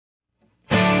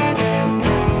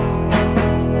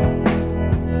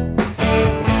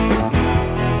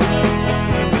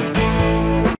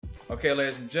Okay,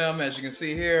 ladies and gentlemen, as you can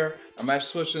see here, I'm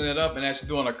actually switching it up and actually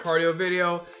doing a cardio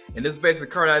video. And this is basically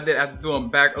the cardio I did after doing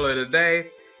back earlier today.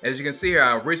 As you can see here,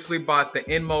 I recently bought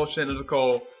the Inmotion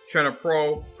elliptical trainer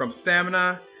pro from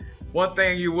Stamina. One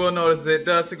thing you will notice is it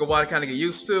does take a while to kind of get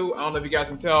used to. I don't know if you guys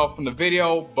can tell from the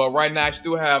video, but right now I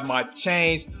do have my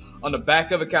chains on the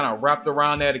back of it kind of wrapped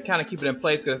around there to kind of keep it in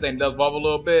place because the thing does wobble a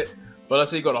little bit. But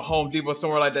let's say you go to Home Depot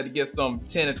somewhere like that to get some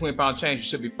 10 and 20 pound chains, you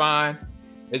should be fine.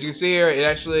 As you can see here, it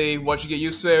actually, once you get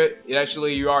used to it,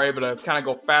 you are able to kind of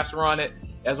go faster on it,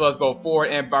 as well as go forward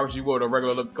and backwards you would a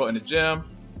regular elliptical in the gym.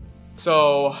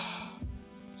 So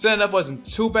setting up wasn't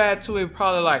too bad too. It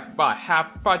probably take about a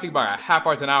half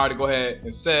hour to an hour to go ahead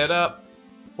and set it up.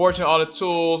 Fortunately, all the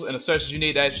tools and accessories you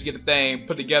need to actually get the thing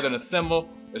put together and assemble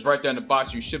is right there in the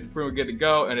box. You should be pretty much good to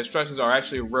go, and the instructions are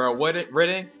actually well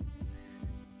written.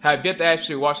 Have yet to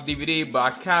actually watch the DVD, but I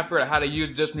kind of figured out how to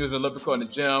use this music elliptical in the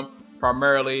gym,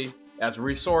 primarily as a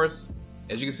resource.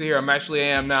 As you can see here, I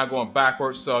am now going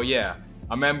backwards, so yeah,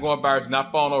 I am going backwards,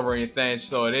 not falling over or anything,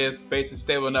 so it is basically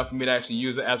stable enough for me to actually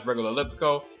use it as regular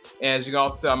elliptical. And as you can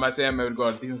also tell, I'm able to go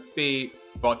at a decent speed,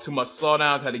 about too much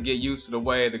slowdowns, had to get used to the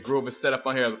way the groove is set up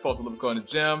on here as opposed to elliptical in the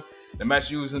gym. I'm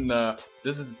actually using the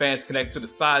distance bands connected to the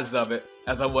sides of it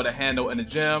as I would a handle in the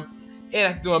gym.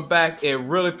 And after doing back, it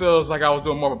really feels like I was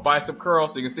doing more of a bicep curl.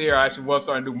 So you can see here, I actually was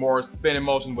starting to do more spinning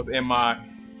motions within my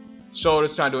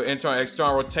shoulders, trying to do internal and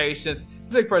external rotations.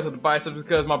 The big press of the biceps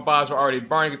because my biceps were already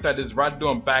burning. Instead, this right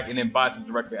doing back and then biceps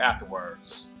directly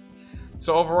afterwards.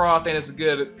 So overall, I think it's a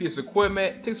good piece of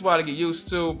equipment. It takes a while to get used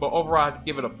to, but overall, I have to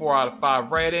give it a 4 out of 5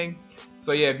 rating.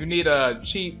 So yeah, if you need a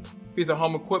cheap piece of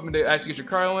home equipment to actually get your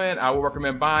cardio in, I would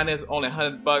recommend buying this. Only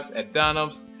 $100 at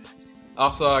Dunham's.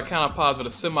 Also, I kind of paused with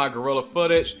a semi-gorilla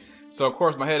footage. So of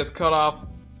course, my head is cut off.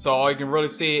 So all you can really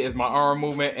see is my arm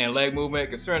movement and leg movement.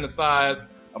 Considering the size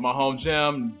of my home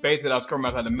gym, basically I was covering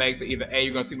myself to make. So either A,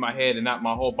 you're gonna see my head and not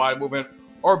my whole body movement,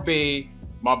 or B,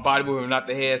 my body movement, not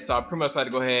the head. So I pretty much had to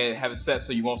go ahead and have it set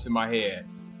so you won't see my head.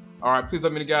 Alright, please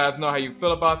let me guys know how you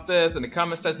feel about this in the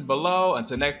comment section below.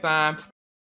 Until next time,